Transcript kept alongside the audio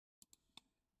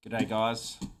G'day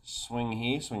guys, Swing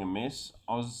here, Swing and Miss.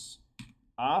 I was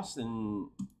asked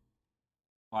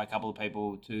by a couple of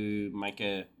people to make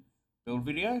a build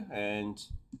video, and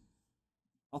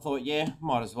I thought, yeah,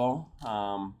 might as well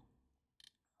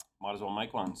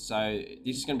make one. So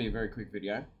this is going to be a very quick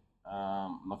video.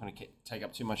 I'm not going to take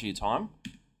up too much of your time,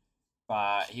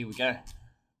 but here we go.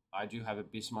 I do have a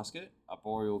Bis Musket, a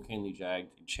Boreal, Keenly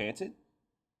Jagged, Enchanted.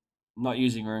 Not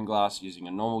using Rune Glass, using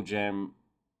a normal gem.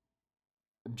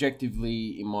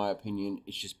 Objectively, in my opinion,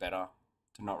 it's just better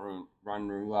to not run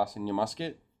Rune Glass in your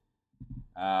musket.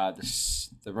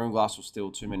 The Rune Glass will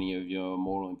steal too many of your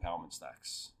Mortal Empowerment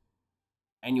stacks.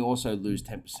 And you also lose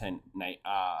 10%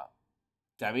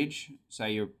 damage. So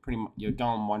you're going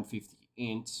 150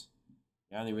 int.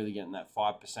 You're only really getting that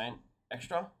 5%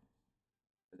 extra.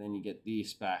 But then you get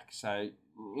this back. So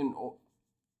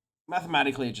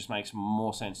mathematically, it just makes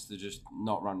more sense to just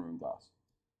not run Rune Glass.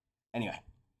 Anyway.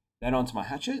 Then onto my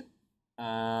hatchet.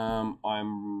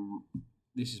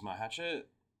 This is my hatchet.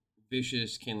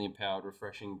 Vicious, keenly empowered,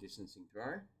 refreshing, distancing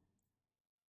throw.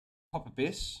 Pop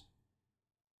Abyss.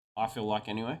 I feel like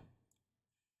anyway.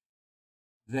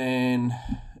 Then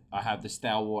I have the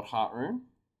Stalwart Heart Rune,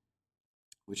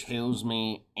 which heals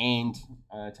me and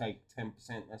take 10%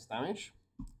 less damage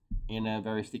in a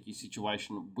very sticky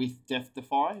situation with Death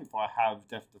Defy. If I have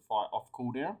Death Defy off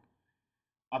cooldown,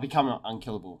 I become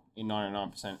unkillable in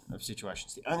 99% of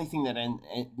situations. The only thing that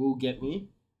will get me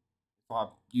if I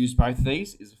use both of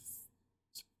these is a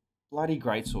bloody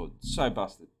greatsword. So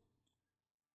busted.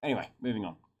 Anyway, moving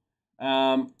on.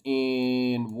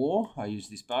 In war, I use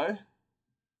this bow.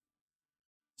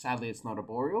 Sadly, it's not a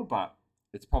Boreal, but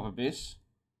it's Pop Abyss,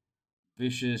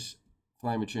 Vicious,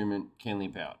 Flame Attunement, Keenly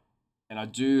Empowered. And I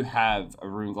do have a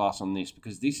Rune Glass on this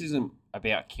because this isn't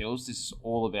about kills. This is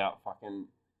all about fucking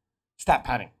stat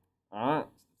padding. Alright?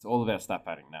 It's all about stat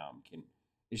padding. No, I'm kidding.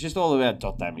 It's just all about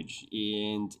dot damage.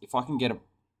 And if I can get a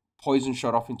poison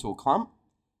shot off into a clump,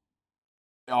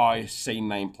 I see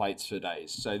nameplates for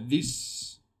days. So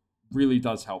this really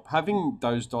does help. Having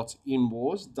those dots in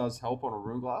wars does help on a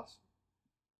Rune Glass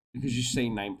because you see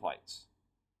nameplates.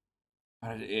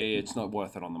 But it's not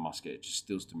worth it on the musket. It just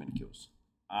steals too many kills.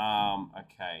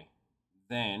 Okay.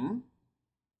 Then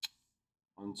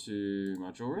onto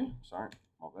my jewelry. Sorry,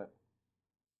 my bad.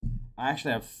 I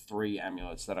actually have 3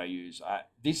 amulets that I use.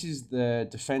 This is the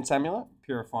defense amulet,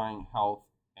 purifying health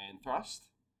and thrust.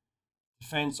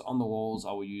 Defense on the walls,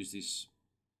 I will use this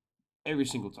every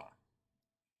single time.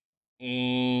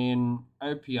 In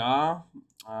OPR,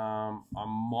 I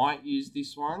might use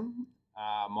this one.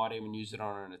 I might even use it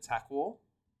on an attack wall.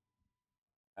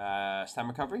 Stam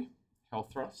recovery,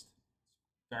 health thrust.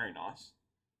 Very nice.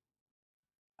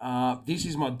 This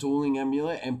is my dueling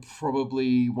amulet, and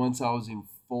probably once I was in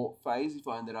fort phase, if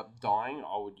I ended up dying,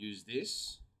 I would use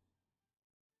this.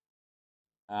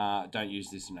 Don't use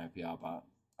this in OPR, but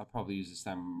I'll probably use the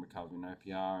stamina recovery in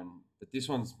OPR. But this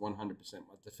one's 100%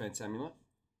 my defense amulet.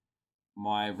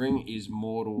 My ring is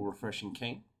Mortal Refreshing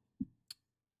Keen.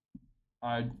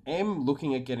 I am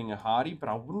looking at getting a Hardy, but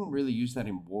I wouldn't really use that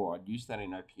in war. I'd use that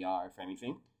in OPR, if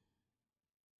anything.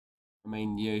 I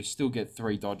mean, you still get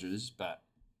 3 dodges, but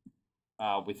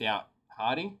without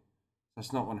Hardy.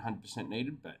 That's not 100%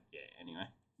 needed, but yeah, anyway.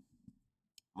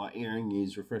 My earring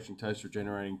is Refreshing Toast,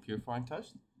 Regenerating, Purifying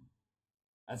Toast.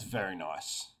 That's very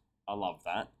nice. I love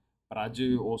that. But I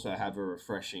do also have a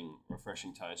Refreshing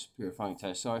Toast, Purifying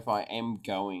Toast. So if I am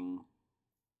going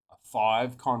a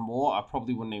 5 con war, I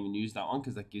probably wouldn't even use that one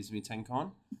because that gives me 10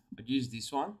 con. I'd use this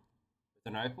one with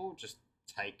an opal, just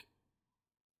take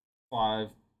 5%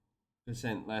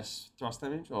 less thrust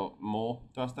damage, or more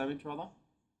thrust damage rather.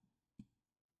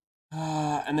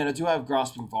 And then I do have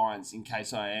Grasping Vines in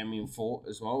case I am in fort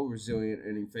as well, Resilient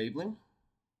and Enfeebling.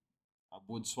 I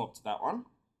would swap to that one.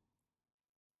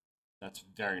 That's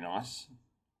very nice.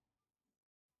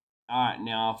 Alright,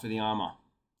 now for the armor.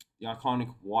 The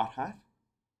iconic white hat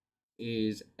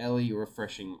is Ellie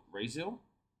Refreshing Rezeal.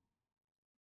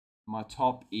 My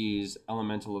top is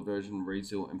Elemental Aversion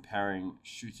Rezeal Empowering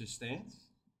Shooter Stance.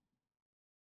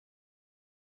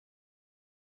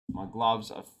 My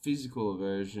gloves are Physical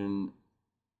Aversion,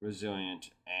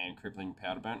 Resilient, and Crippling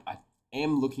Powder Burn. I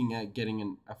am looking at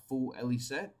getting a full Ellie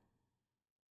set.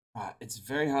 But it's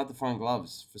very hard to find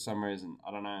gloves for some reason.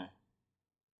 I don't know.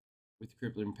 With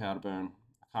Crippling Powder Burn,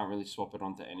 I can't really swap it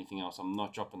onto anything else. I'm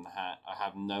not dropping the hat. I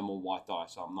have no more white dye,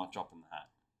 so I'm not dropping the hat.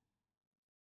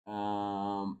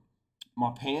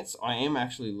 My pants, I am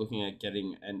actually looking at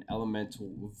getting an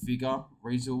Elemental Vigor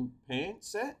Rezeal pant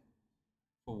set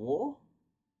for war.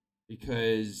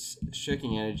 Because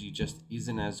Shirking Energy just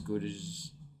isn't as good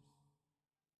as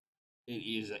it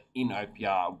is in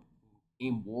OPR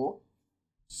in war.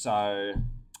 So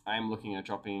I am looking at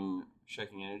dropping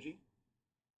Shaking Energy.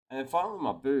 And then finally,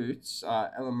 my boots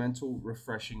are Elemental,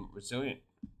 Refreshing, Resilient.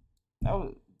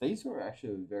 These were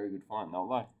actually a very good find. They were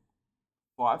like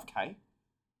 5k, I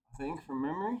think, from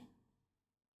memory.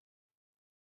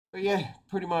 But yeah,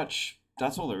 pretty much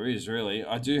that's all there is, really.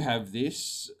 I do have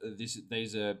this.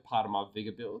 These are part of my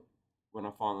Vigor build. When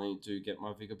I finally do get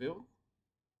my Vigor build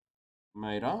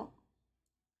made up.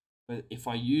 But if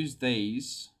I use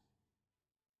these,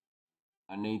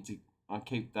 I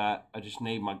keep that. I just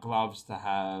need my gloves to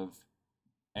have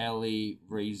Ellie,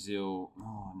 Resil.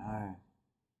 Oh no.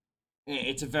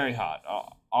 It's a very hard.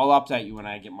 I'll update you when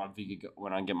I get my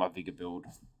Vigor build.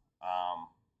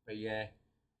 But yeah,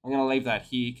 I'm gonna leave that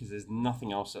here because there's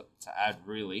nothing else to add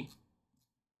really.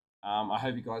 I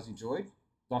hope you guys enjoyed.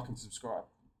 Like and subscribe.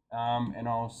 And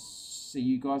I'll see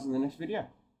you guys in the next video.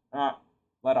 All right,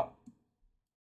 later.